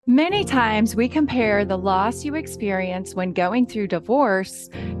Many times we compare the loss you experience when going through divorce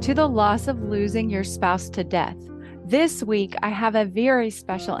to the loss of losing your spouse to death. This week, I have a very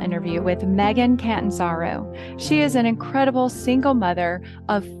special interview with Meggan Catanzaro. She is an incredible single mother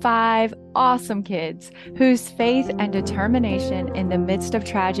of 5 awesome kids whose faith and determination in the midst of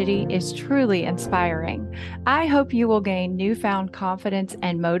tragedy is truly inspiring. I hope you will gain newfound confidence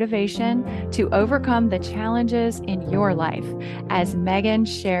and motivation to overcome the challenges in your life as Meggan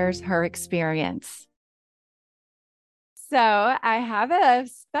shares her experience. So I have a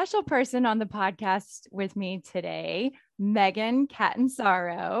special person on the podcast with me today, Meggan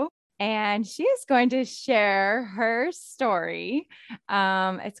Catanzaro, and she is going to share her story.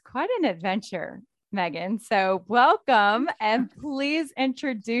 It's quite an adventure, Meggan. So welcome, and please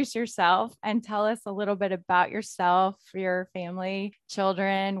introduce yourself and tell us a little bit about yourself, your family,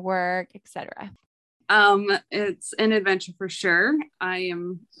 children, work, etc. It's an adventure for sure. I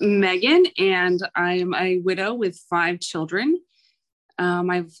am Meggan, and I am a widow with 5 children.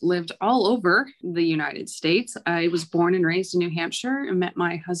 I've lived all over the United States. I was born and raised in New Hampshire and met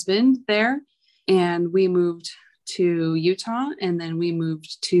my husband there. And we moved to Utah, and then we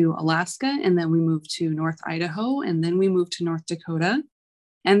moved to Alaska, and then we moved to North Idaho, and then we moved to North Dakota,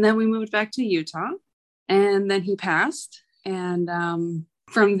 and then we moved back to Utah. And then he passed. And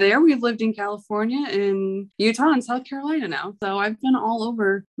from there, we've lived in California, in Utah, and South Carolina now. So I've been all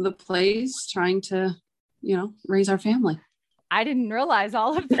over the place trying to, raise our family. I didn't realize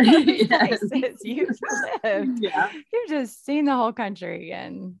all of the places you've lived. Yeah. You've just seen the whole country,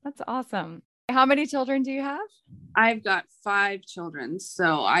 and that's awesome. How many children do you have? I've got 5 children.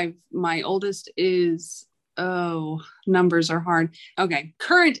 So my oldest is, numbers are hard. Okay.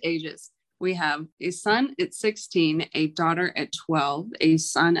 Current ages. We have a son at 16, a daughter at 12, a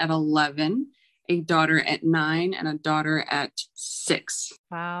son at 11, a daughter at 9, and a daughter at 6.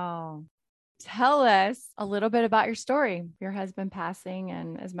 Wow. Tell us a little bit about your story, your husband passing,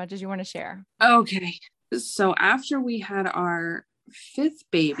 and as much as you want to share. Okay. So after we had our 5th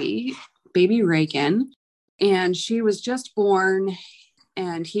baby Reagan, and she was just born,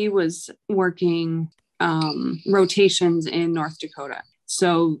 and he was working rotations in North Dakota.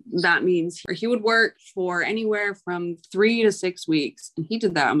 So that means he would work for anywhere from 3 to 6 weeks. And he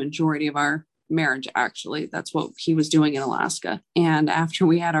did that a majority of our marriage, actually. That's what he was doing in Alaska. And after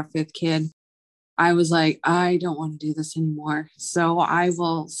we had our 5th kid, I was like, I don't want to do this anymore. So I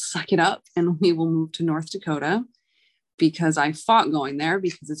will suck it up and we will move to North Dakota, because I fought going there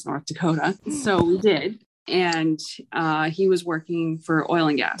because it's North Dakota. So we did. And he was working for oil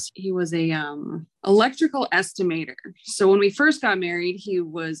and gas. He was a electrical estimator. So when we first got married, he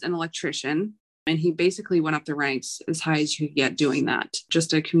was an electrician, and he basically went up the ranks as high as you could get doing that.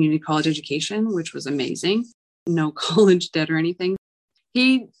 Just a community college education, which was amazing. No college debt or anything.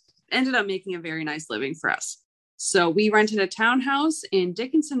 He ended up making a very nice living for us. So we rented a townhouse in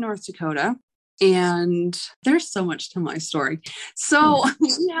Dickinson, North Dakota. And there's so much to my story. So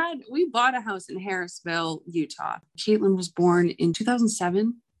we bought a house in Harrisville, Utah. Caitlin was born in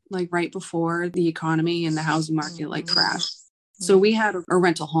 2007, like right before the economy and the housing market crashed. So we had a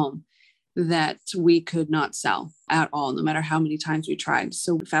rental home that we could not sell at all, no matter how many times we tried.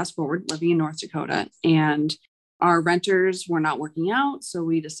 So fast forward, living in North Dakota, and our renters were not working out. So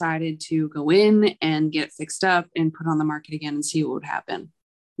we decided to go in and get it fixed up and put on the market again and see what would happen.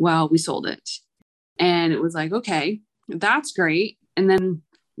 Well, we sold it. And it was like, okay, that's great. And then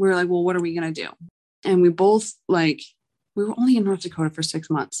we were like, well, what are we going to do? And we both we were only in North Dakota for 6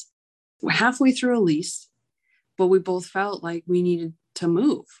 months. We're halfway through a lease, but we both felt like we needed to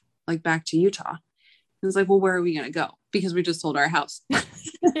move back to Utah. It was like, well, where are we going to go? Because we just sold our house.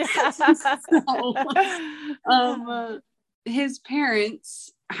 His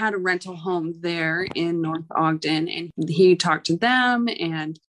parents had a rental home there in North Ogden, and he talked to them,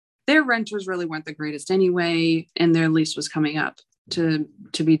 and their renters really weren't the greatest anyway, and their lease was coming up to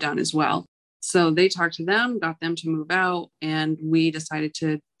be done as well. So they talked to them, got them to move out, and we decided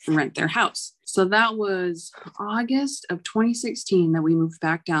to rent their house. So that was August of 2016 that we moved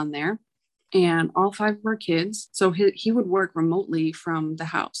back down there, and all 5 of our kids. So he would work remotely from the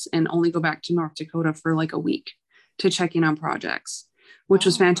house and only go back to North Dakota for a week to check in on projects, which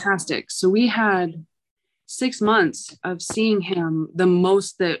was fantastic. So we had 6 months of seeing him, the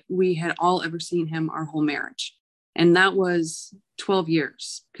most that we had all ever seen him our whole marriage. And that was 12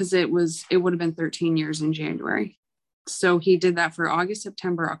 years, because it would have been 13 years in January. So he did that for August,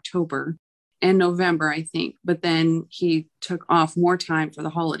 September, October, and November, I think. But then he took off more time for the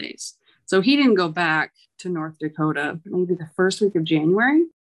holidays. So he didn't go back to North Dakota maybe the first week of January,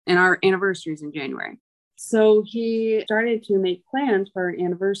 and our anniversary is in January. So he started to make plans for our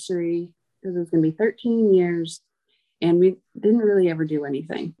anniversary because it was going to be 13 years. And we didn't really ever do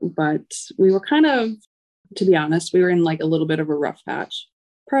anything, but we were kind of, to be honest, we were in like a little bit of a rough patch,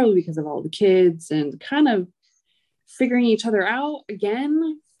 probably because of all the kids and kind of figuring each other out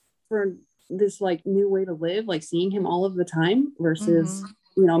again for this like new way to live, like seeing him all of the time versus,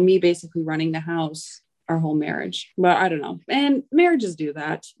 me basically running the house our whole marriage. But I don't know. And marriages do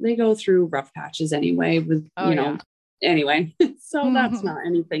that. They go through rough patches anyway with, anyway. So that's not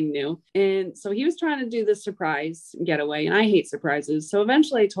anything new. And so he was trying to do this surprise getaway, and I hate surprises. So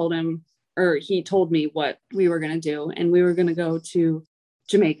eventually I told him, or he told me what we were going to do. And we were going to go to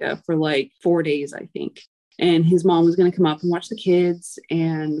Jamaica for like 4 days, I think. And his mom was going to come up and watch the kids,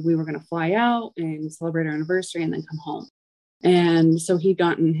 and we were going to fly out and celebrate our anniversary and then come home. And so he'd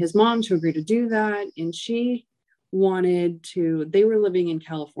gotten his mom to agree to do that. And she wanted to, they were living in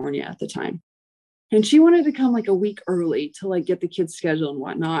California at the time. And she wanted to come like a week early to like get the kids' schedule and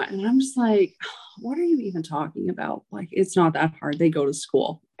whatnot. And I'm just like, what are you even talking about? Like, it's not that hard. They go to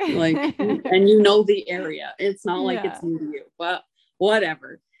school, like, and you know the area. It's not like it's new to you, but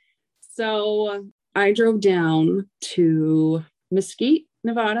whatever. So I drove down to Mesquite,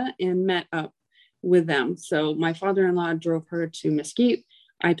 Nevada, and met up with them. So my father-in-law drove her to Mesquite.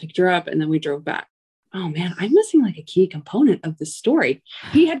 I picked her up, and then we drove back. Oh man, I'm missing like a key component of the story.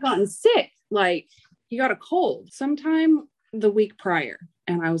 He had gotten sick. Like he got a cold sometime the week prior.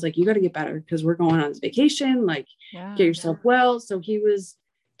 And I was like, you got to get better because we're going on this vacation. Like get yourself well. So he was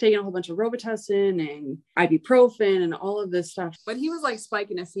taking a whole bunch of Robitussin and ibuprofen and all of this stuff. But he was like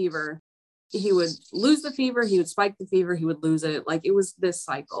spiking a fever. He would lose the fever. He would spike the fever. He would lose it. Like it was this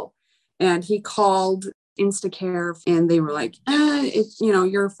cycle. And he called Instacare and they were like,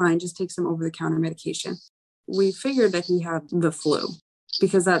 you're fine. Just take some over-the-counter medication. We figured that he had the flu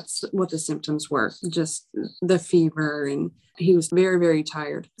because that's what the symptoms were, just the fever. And he was very, very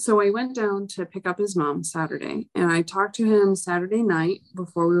tired. So I went down to pick up his mom Saturday, and I talked to him Saturday night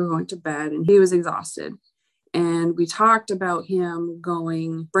before we were going to bed, and he was exhausted. And we talked about him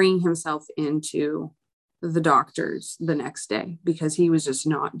bringing himself into the doctors the next day because he was just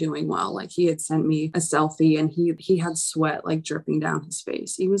not doing well. Like he had sent me a selfie and he had sweat like dripping down his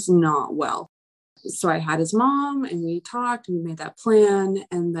face. He was not well. So I had his mom and we talked and we made that plan.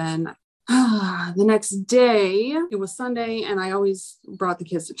 And then the next day, it was Sunday, and I always brought the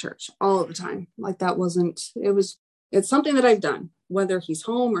kids to church all of the time. Like it's something that I've done, whether he's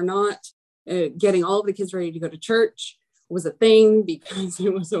home or not. Getting all of the kids ready to go to church was a thing because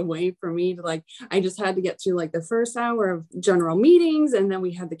it was a way for me to I just had to get through like the first hour of general meetings, and then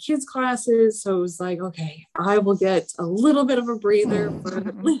we had the kids classes. So it was like, okay, I will get a little bit of a breather for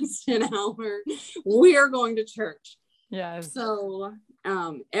at least an hour. We are going to church. Yes. So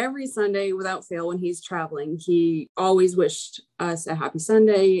every Sunday without fail, when he's traveling, he always wished us a happy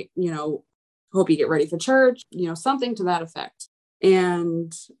Sunday, hope you get ready for church, something to that effect.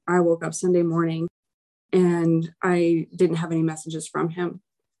 And I woke up Sunday morning and I didn't have any messages from him,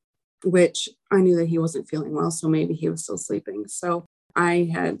 which I knew that he wasn't feeling well. So maybe he was still sleeping. So I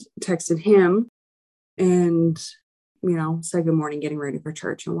had texted him and, said good morning, getting ready for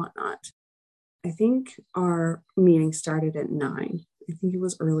church and whatnot. I think our meeting started at 9. I think it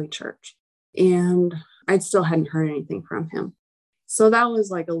was early church. And I still hadn't heard anything from him. So that was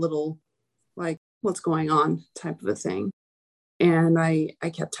like a little like, what's going on type of a thing. And I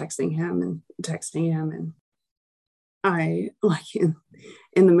kept texting him. And I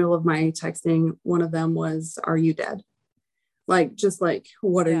in the middle of my texting, one of them was, "Are you dead?" Just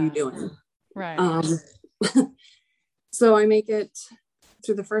what are you doing? Right. So I make it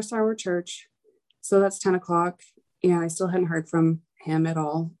through the first hour of church. So that's 10 o'clock. And I still hadn't heard from him at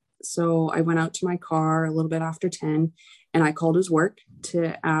all. So I went out to my car a little bit after 10 and I called his work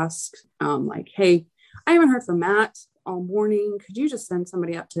to ask, hey, I haven't heard from Matt all morning. Could you just send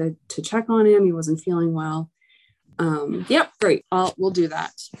somebody up to check on him? He wasn't feeling well. Yep, great. We'll do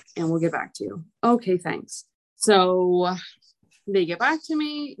that and we'll get back to you. Okay, thanks. So they get back to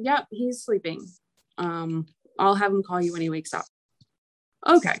me. Yep, he's sleeping. I'll have him call you when he wakes up.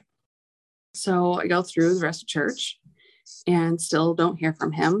 Okay. So I go through the rest of church and still don't hear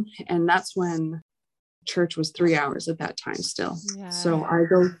from him. And that's when church was 3 hours at that time still. Yeah. So I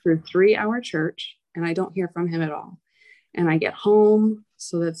go through 3-hour church and I don't hear from him at all. And I get home.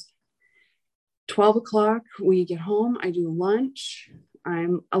 So that's 12 o'clock. We get home. I do lunch.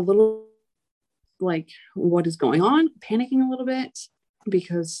 I'm a little like, what is going on? Panicking a little bit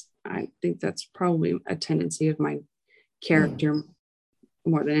because I think that's probably a tendency of my character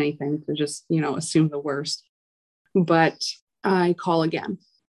more than anything to just, assume the worst. But I call again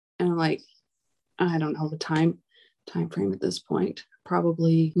and I'm like, I don't know the time frame at this point,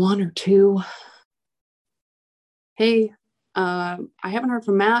 probably 1 or 2. Hey, I haven't heard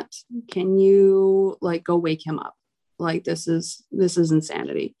from Matt. Can you like go wake him up? Like this is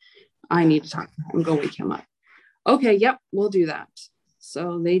insanity. I need to talk to him. Go wake him up. Okay, yep, we'll do that.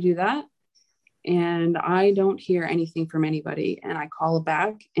 So they do that, and I don't hear anything from anybody. And I call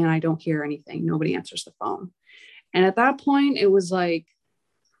back, and I don't hear anything. Nobody answers the phone. And at that point, it was like,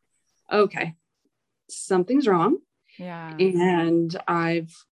 okay, something's wrong. Yeah. And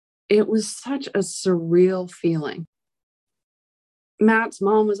it was such a surreal feeling. Matt's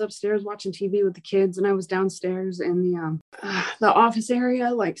mom was upstairs watching TV with the kids, and I was downstairs in the office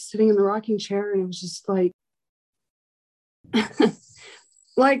area, like sitting in the rocking chair. And it was just like,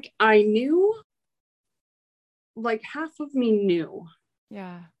 like I knew, like half of me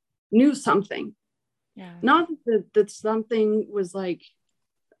knew something. Yeah. Not that something was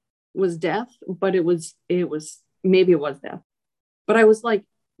death, but it was maybe it was death. But I was like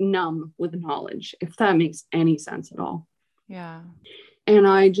numb with knowledge, if that makes any sense at all. Yeah. And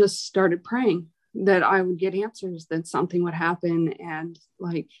I just started praying that I would get answers, that something would happen, and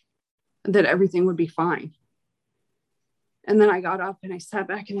like that everything would be fine. And then I got up and I sat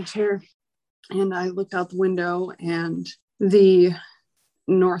back in the chair and I looked out the window, and the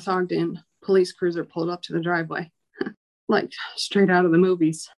North Ogden police cruiser pulled up to the driveway, like straight out of the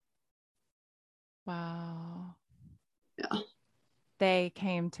movies. Wow. Yeah. They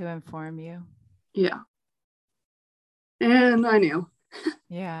came to inform you. Yeah. And I knew.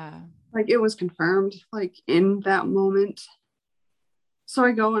 Yeah. Like it was confirmed, like in that moment. So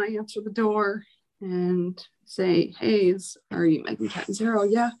I go and I answer the door and say, hey, are you Meggan Catanzaro?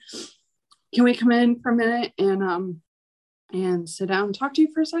 Yeah. Can we come in for a minute and sit down and talk to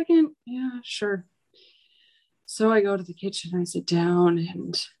you for a second? Yeah, sure. So I go to the kitchen, I sit down,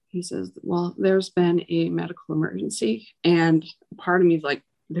 and he says, well, there's been a medical emergency. And part of me is like,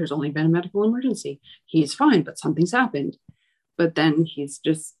 there's only been a medical emergency. He's fine, but something's happened. But then he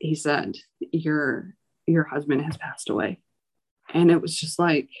said, your husband has passed away. And it was just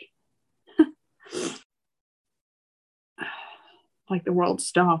like, like the world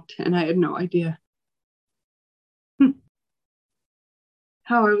stopped, and I had no idea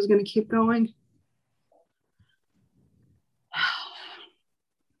how I was going to keep going.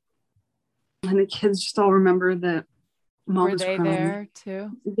 And the kids just all remember that Mom Were was they crying. there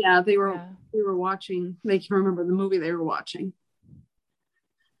too? Yeah, they were watching. They can remember the movie they were watching.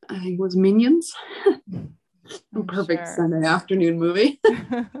 I think it was Minions. A perfect Sunday afternoon movie.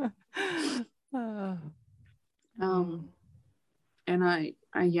 And I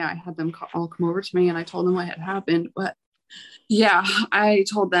had them all come over to me, and I told them what had happened. But yeah, I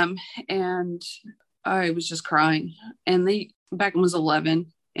told them, and I was just crying. And Beckham was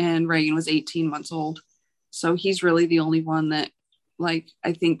 11 and Reagan was 18 months old. So he's really the only one that, like,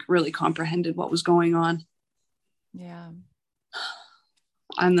 I think really comprehended what was going on. Yeah.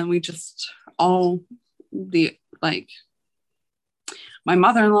 And then we just my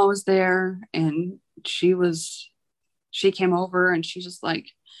mother-in-law was there, and she came over, and she just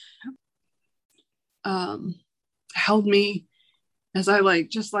like held me as I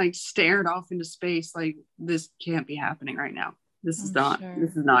just stared off into space, like, this can't be happening right now. This is not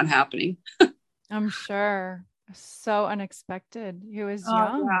happening. I'm sure. So unexpected. He was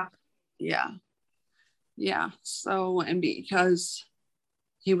young. Yeah. So, and because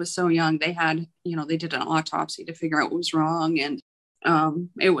he was so young, they had, they did an autopsy to figure out what was wrong. And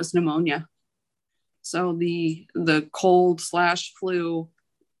it was pneumonia. So the cold/flu,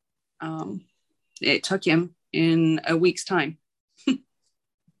 it took him in a week's time. Wow.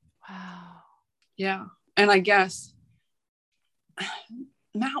 Yeah. And I guess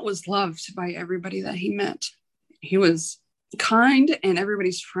Matt was loved by everybody that he met. He was kind and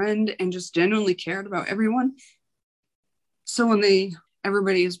everybody's friend, and just genuinely cared about everyone. So when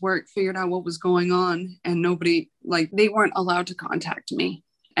everybody's work figured out what was going on, and nobody, they weren't allowed to contact me,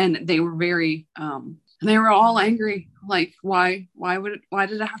 and they were very they were all angry, like, why did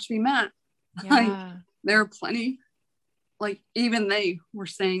it have to be Matt? Yeah. There are plenty, even they were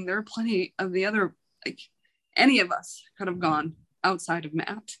saying there are plenty of the other, any of us could have gone outside of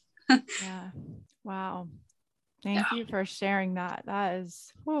Matt. Yeah. Wow. Thank you for sharing that. That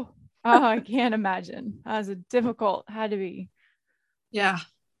is, I can't imagine. That was had to be. Yeah.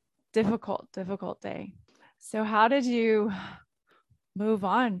 Difficult day. So how did you move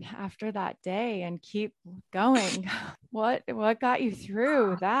on after that day and keep going? What got you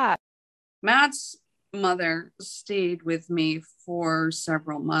through that? Matt's mother stayed with me for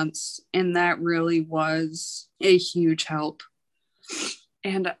several months, and that really was a huge help.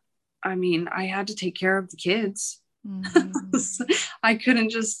 And I mean, I had to take care of the kids. Mm-hmm. I couldn't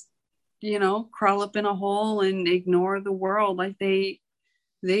just, crawl up in a hole and ignore the world. Like they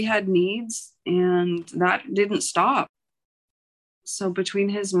had needs, and that didn't stop. So between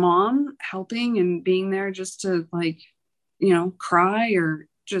his mom helping and being there just to cry or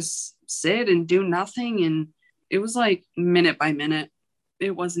just sit and do nothing, and it was like minute by minute.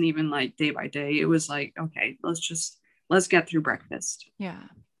 It wasn't even like day by day. It was like, okay, let's get through breakfast. Yeah.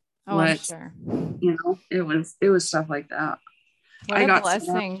 Oh, I'm Let's, sure. it was stuff like that. What I a got set up.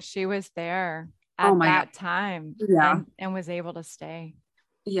 blessing she was there Oh at my God. that time Yeah. and was able to stay.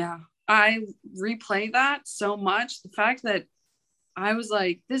 Yeah. I replay that so much. The fact that I was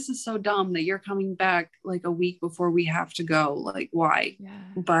like, this is so dumb that you're coming back like a week before we have to go. Like, why? Yeah.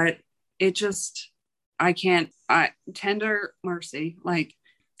 But it just, tender mercy, like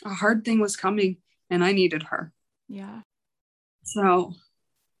a hard thing was coming and I needed her. Yeah. So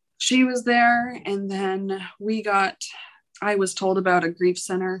she was there. And then I was told about a grief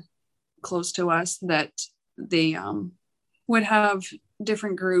center close to us that they would have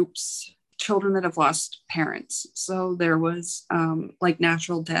different groups, children that have lost parents. So there was like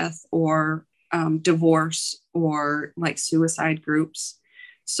natural death or divorce or like suicide groups.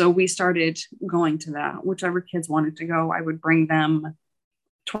 So we started going to that. Whichever kids wanted to go, I would bring them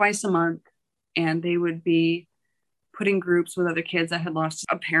twice a month, and they would be put in groups with other kids that had lost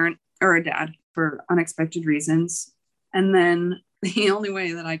a parent or a dad for unexpected reasons. And then the only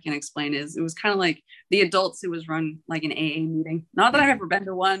way that I can explain is it was kind of like the adults, it was run like an AA meeting. Not that I've ever been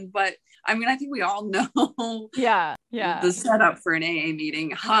to one, but I mean, I think we all know Yeah. the setup for an AA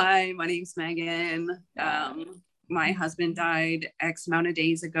meeting. Hi, my name's Meggan. Yeah. My husband died X amount of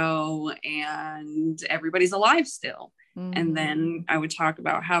days ago and everybody's alive still. Mm-hmm. And then I would talk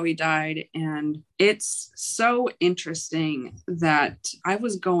about how he died. And it's so interesting that I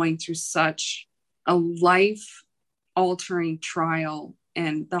was going through such a life altering trial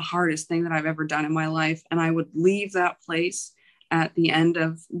and the hardest thing that I've ever done in my life. And I would leave that place at the end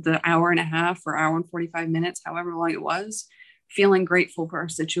of the hour and a half or hour and 45 minutes, however long it was, feeling grateful for our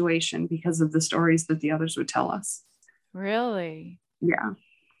situation because of the stories that the others would tell us. Really? Yeah.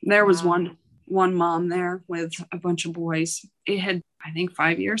 There was one mom there with a bunch of boys. It had, I think,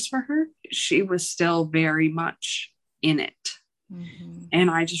 5 years for her. She was still very much in it. Mm-hmm.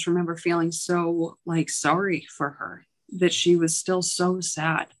 And I just remember feeling so sorry for her, that she was still so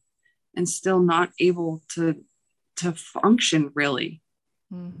sad and still not able to function really.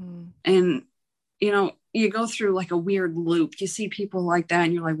 Mm-hmm. And, you go through like a weird loop. You see people like that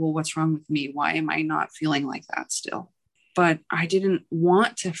and you're like, well, what's wrong with me? Why am I not feeling like that still? But I didn't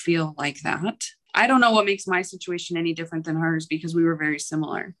want to feel like that. I don't know what makes my situation any different than hers because we were very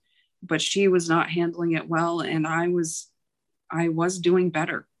similar, but she was not handling it well. And I was doing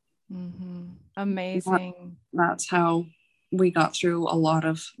better. Mm-hmm. Amazing. That's how we got through a lot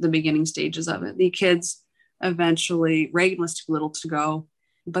of the beginning stages of it. The kids eventually, Reagan was too little to go,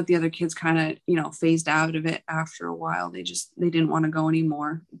 but the other kids kind of, phased out of it after a while. They didn't want to go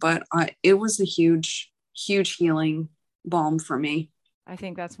anymore. But it was a huge, huge healing balm for me. I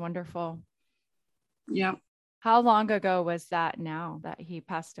think that's wonderful. Yeah. How long ago was that now that he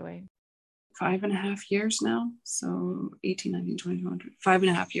passed away? 5.5 years now. So 18, 19, 20, 21,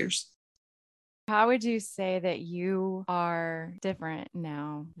 5.5 years. How would you say that you are different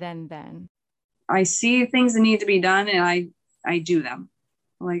now than then? I see things that need to be done and I do them.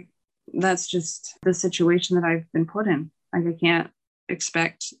 Like, that's just the situation that I've been put in. Like, I can't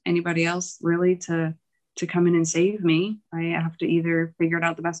expect anybody else really to come in and save me. I have to either figure it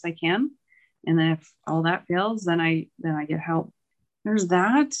out the best I can. And then if all that fails, then I get help. There's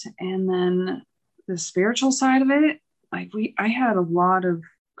that. And then the spiritual side of it, I had a lot of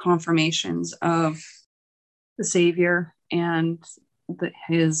confirmations of the Savior and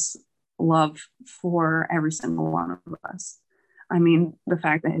his love for every single one of us. I mean, the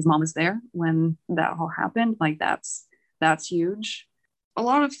fact that his mom was there when that all happened, that's huge. A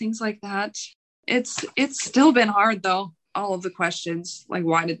lot of things like that. It's still been hard though. All of the questions, like,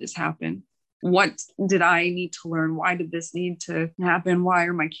 why did this happen? What did I need to learn? Why did this need to happen? Why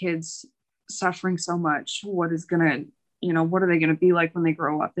are my kids suffering so much? What are they going to be like when they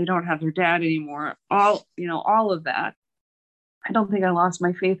grow up? They don't have their dad anymore. All of that. I don't think I lost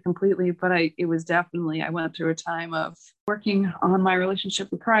my faith completely, but I went through a time of working on my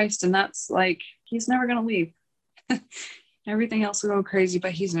relationship with Christ. And that's like, he's never going to leave. Everything else will go crazy, but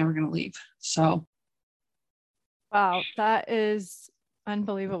he's never going to leave. So. Wow. That is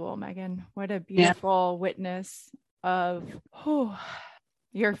unbelievable, Meggan. What a beautiful witness of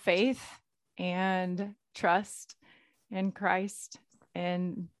your faith and trust in Christ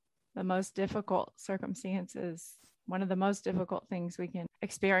and the most difficult circumstances, one of the most difficult things we can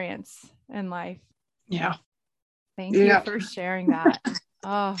experience in life. Yeah. Thank you for sharing that.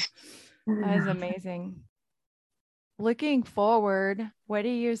 Oh, that is amazing. Looking forward, what do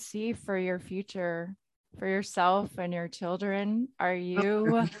you see for your future, for yourself and your children? Are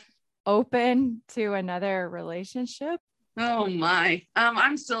you open to another relationship? Oh my.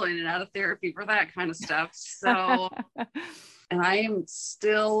 I'm still in and out of therapy for that kind of stuff. So, and I am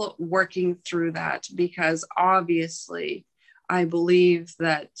still working through that because obviously I believe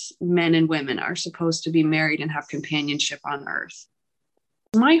that men and women are supposed to be married and have companionship on earth.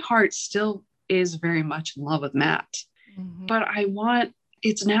 My heart still is very much in love with Matt, but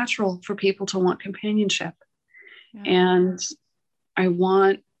it's natural for people to want companionship. Yeah. And I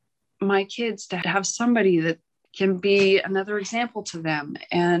want my kids to have somebody that can be another example to them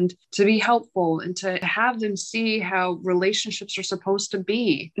and to be helpful and to have them see how relationships are supposed to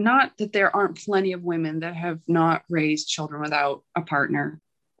be. Not that there aren't plenty of women that have not raised children without a partner.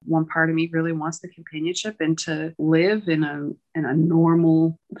 One part of me really wants the companionship and to live in a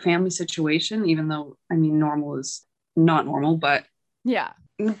normal family situation, even though, I mean, normal is not normal, but yeah.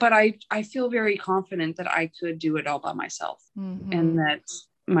 But I feel very confident that I could do it all by myself and that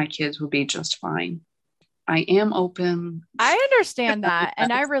my kids would be just fine. I am open. I understand that.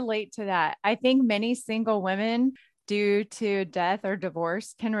 And I relate to that. I think many single women due to death or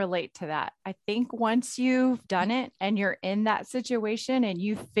divorce can relate to that. I think once you've done it and you're in that situation and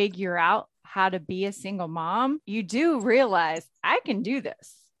you figure out how to be a single mom, you do realize I can do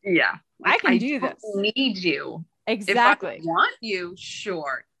this. Yeah. I can do this. Need you. Exactly. If I want you,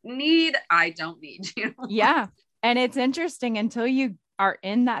 sure. I don't need you. Yeah. And it's interesting until you are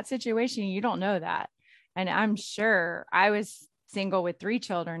in that situation, you don't know that. And I'm sure I was single with 3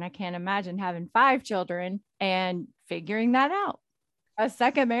 children. I can't imagine having 5 children and figuring that out. A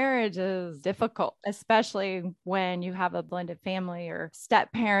second marriage is difficult, especially when you have a blended family or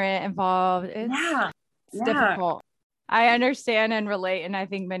step parent involved. It's difficult. I understand and relate. And I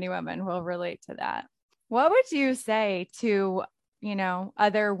think many women will relate to that. What would you say to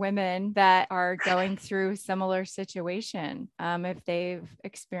other women that are going through similar situation? If they've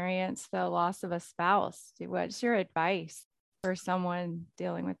experienced the loss of a spouse, what's your advice for someone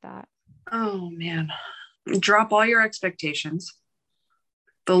dealing with that? Oh man, drop all your expectations.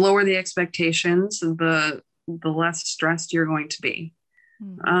 The lower the expectations, the less stressed you're going to be.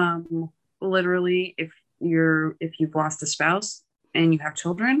 Literally, if you've lost a spouse and you have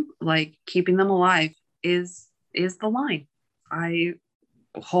children, like keeping them alive is the line. I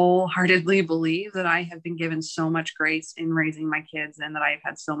wholeheartedly believe that I have been given so much grace in raising my kids and that I've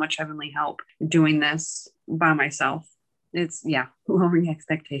had so much heavenly help doing this by myself. Lowering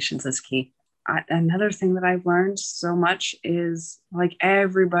expectations is key. Another thing that I've learned so much is like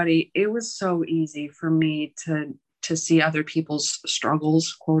everybody, it was so easy for me to see other people's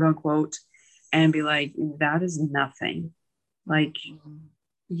struggles, quote unquote, and be like, that is nothing. Like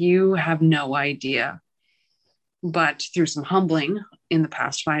you have no idea. But through some humbling in the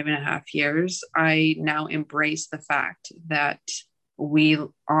past 5.5 years, I now embrace the fact that we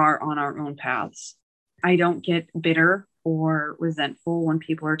are on our own paths. I don't get bitter or resentful when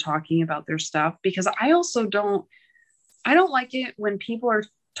people are talking about their stuff, because I also don't like it when people are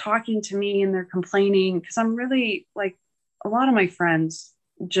talking to me and they're complaining, because I'm really like, a lot of my friends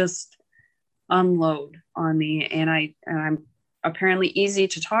just unload on me, and I'm apparently easy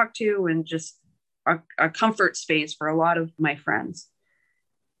to talk to and just a comfort space for a lot of my friends.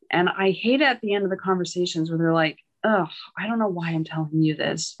 And I hate at the end of the conversations where they're like, oh, I don't know why I'm telling you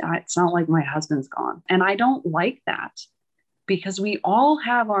this. It's not like my husband's gone. And I don't like that, because we all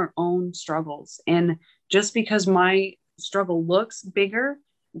have our own struggles. And just because my struggle looks bigger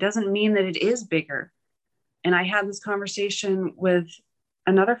doesn't mean that it is bigger. And I had this conversation with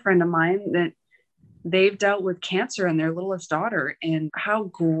another friend of mine that they've dealt with cancer in their littlest daughter, and how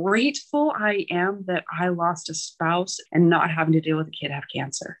grateful I am that I lost a spouse and not having to deal with a kid have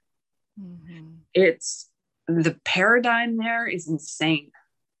cancer. It's the paradigm there is insane.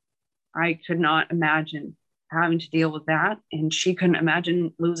 I could not imagine having to deal with that, and she couldn't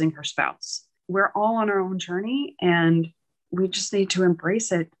imagine losing her spouse. We're all on our own journey, and we just need to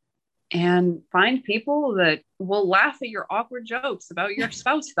embrace it and find people that will laugh at your awkward jokes about your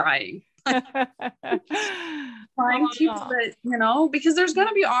spouse dying. Find people that, because there's going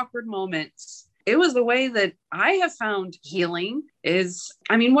to be awkward moments. It was the way that I have found healing is,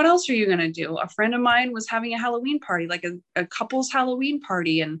 what else are you going to do? A friend of mine was having a Halloween party, like a couple's Halloween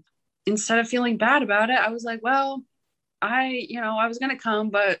party. And instead of feeling bad about it, I was like, well, I was going to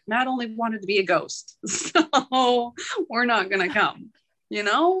come, but Matt only wanted to be a ghost. So we're not going to come. you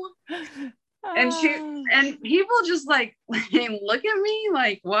know? And people just like look at me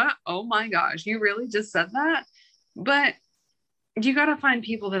like, what? Oh my gosh, you really just said that? But you got to find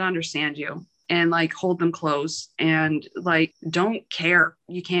people that understand you and like hold them close and like don't care.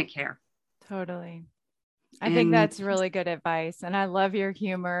 You can't care. Totally. I think that's really good advice. And I love your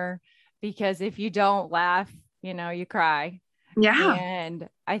humor, because if you don't laugh, you cry. Yeah. And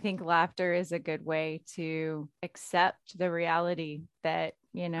I think laughter is a good way to accept the reality that,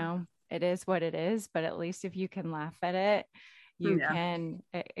 it is what it is. But at least if you can laugh at it, you can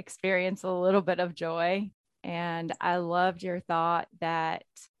experience a little bit of joy. And I loved your thought that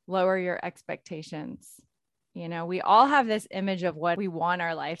lower your expectations. We all have this image of what we want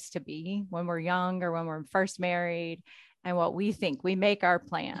our lives to be when we're young or when we're first married, and what we think. We make our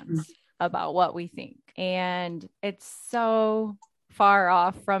plans about what we think. And it's so far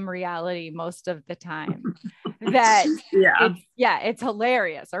off from reality most of the time that it's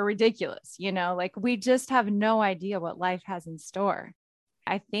hilarious or ridiculous. Like we just have no idea what life has in store.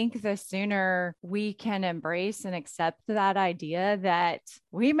 I think the sooner we can embrace and accept that idea that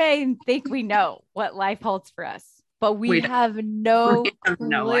we may think we know what life holds for us, but we have no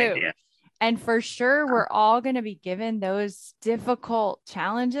idea. And for sure, we're all going to be given those difficult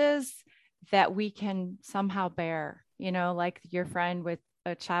challenges that we can somehow bear, like your friend with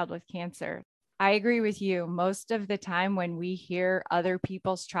a child with cancer. I agree with you. Most of the time when we hear other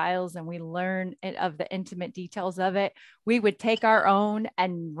people's trials and we learn of the intimate details of it, we would take our own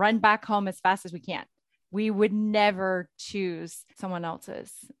and run back home as fast as we can. We would never choose someone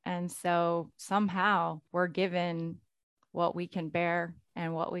else's. And so somehow we're given what we can bear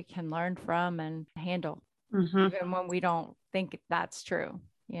and what we can learn from and handle, even when we don't think that's true,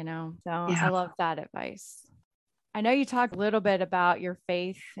 So I love that advice. I know you talked a little bit about your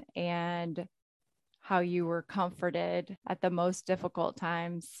faith and how you were comforted at the most difficult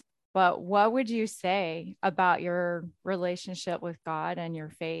times, but what would you say about your relationship with God and your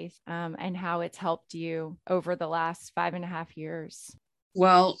faith, and how it's helped you over the last 5.5 years?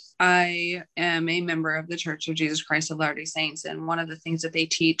 Well, I am a member of the Church of Jesus Christ of Latter-day Saints, and one of the things that they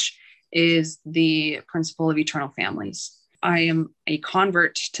teach is the principle of eternal families. I am a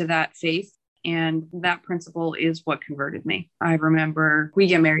convert to that faith, and that principle is what converted me. I remember we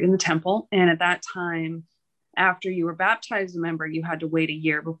get married in the temple, and at that time, after you were baptized a member, you had to wait a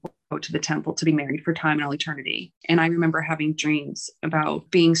year before you go to the temple to be married for time and all eternity. And I remember having dreams about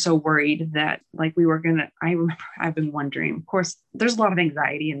being so worried that like we were I remember having one dream. Of course, there's a lot of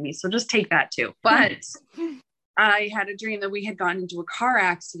anxiety in me, so just take that too. But I had a dream that we had gotten into a car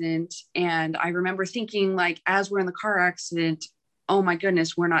accident. And I remember thinking like, as we're in the car accident, oh my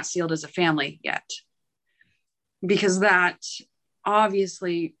goodness, we're not sealed as a family yet. Because that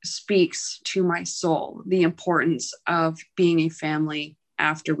obviously speaks to my soul, the importance of being a family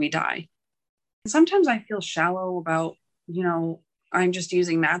after we die. Sometimes I feel shallow about, I'm just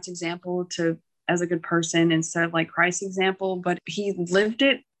using Matt's example as a good person instead of like Christ's example, but he lived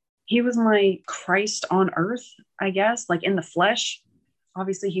it. He was my Christ on earth, I guess, like in the flesh.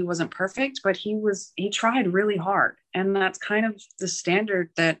 Obviously he wasn't perfect, but he tried really hard. And that's kind of the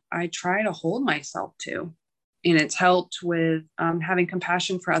standard that I try to hold myself to. And it's helped with having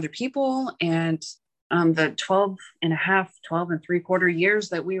compassion for other people. And the 12 and 3/4 years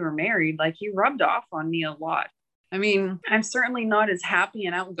that we were married, like he rubbed off on me a lot. I mean, I'm certainly not as happy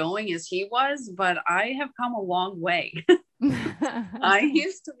and outgoing as he was, but I have come a long way. I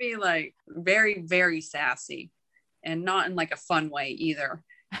used to be like very, very sassy, and not in like a fun way either,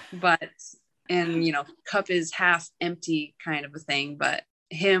 but, and, cup is half empty kind of a thing, but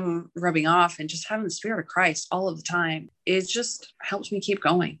him rubbing off and just having the Spirit of Christ all of the time, it just helps me keep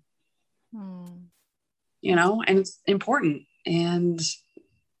going, and it's important, and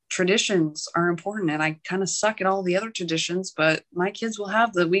traditions are important. And I kind of suck at all the other traditions, but my kids will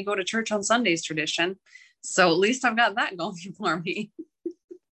have we go to church on Sundays tradition. So at least I've got that going for me.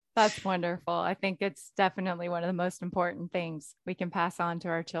 That's wonderful. I think it's definitely one of the most important things we can pass on to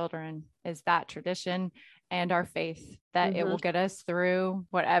our children is that tradition and our faith, that it will get us through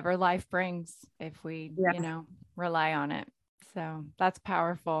whatever life brings if we, rely on it. So that's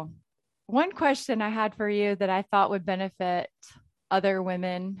powerful. One question I had for you that I thought would benefit other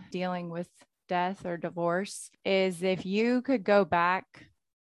women dealing with death or divorce is if you could go back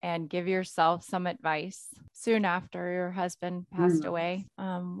and give yourself some advice soon after your husband passed away,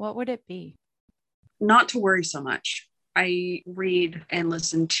 what would it be? Not to worry so much. I read and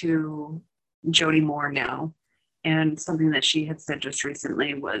listen to Jody Moore now, and something that she had said just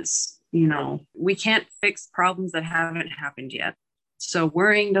recently was, we can't fix problems that haven't happened yet. So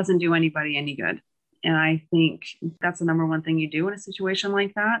worrying doesn't do anybody any good. And I think that's the number one thing you do in a situation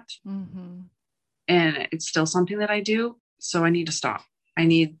like that. Mm-hmm. And it's still something that I do. So I need to stop. I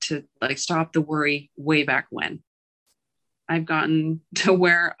need to like stop the worry way back when. I've gotten to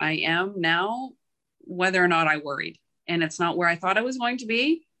where I am now, whether or not I worried. And it's not where I thought I was going to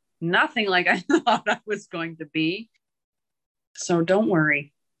be. Nothing like I thought I was going to be. So don't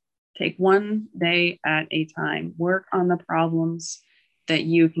worry. Take one day at a time. Work on the problems that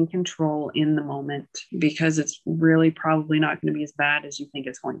you can control in the moment, because it's really probably not going to be as bad as you think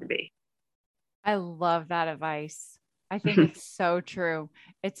it's going to be. I love that advice. I think it's so true.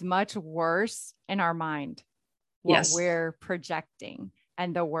 It's much worse in our mind, what Yes. we're projecting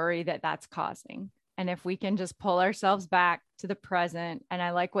and the worry that that's causing. And if we can just pull ourselves back to the present, and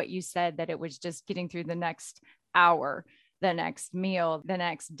I like what you said, that it was just getting through the next hour, the next meal, the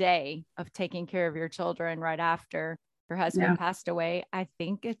next day of taking care of your children right after your husband passed away. I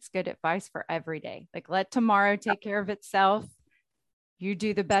think it's good advice for every day. Like, let tomorrow take care of itself. You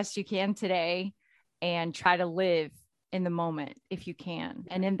do the best you can today and try to live in the moment if you can,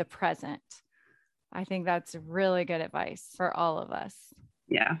 and in the present. I think that's really good advice for all of us.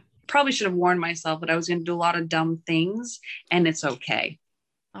 Yeah. Probably should have warned myself that I was going to do a lot of dumb things, and it's okay.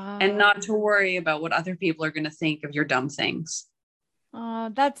 And not to worry about what other people are going to think of your dumb things.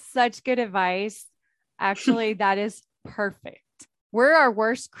 That's such good advice. Actually, that is perfect. We're our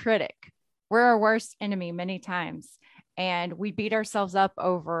worst critic. We're our worst enemy many times. And we beat ourselves up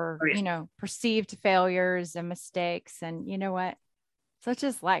over, perceived failures and mistakes. And you know what? Such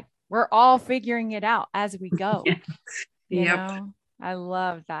is life. We're all figuring it out as we go. You know, I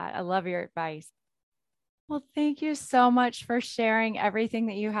love that. I love your advice. Well, thank you so much for sharing everything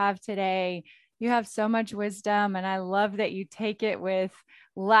that you have today. You have so much wisdom, and I love that you take it with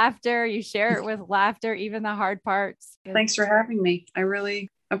laughter. You share it with laughter, even the hard parts. Thanks for having me. I really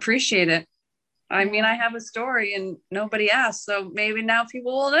appreciate it. I mean, I have a story and nobody asked, so maybe now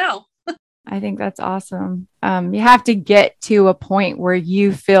people will know. I think that's awesome. You have to get to a point where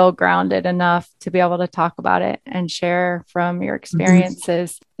you feel grounded enough to be able to talk about it and share from your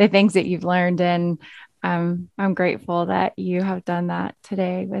experiences, the things that you've learned. And I'm grateful that you have done that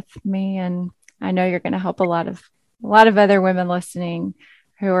today with me. And I know you're going to help a lot of other women listening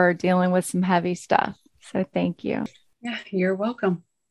who are dealing with some heavy stuff. So thank you. Yeah, you're welcome.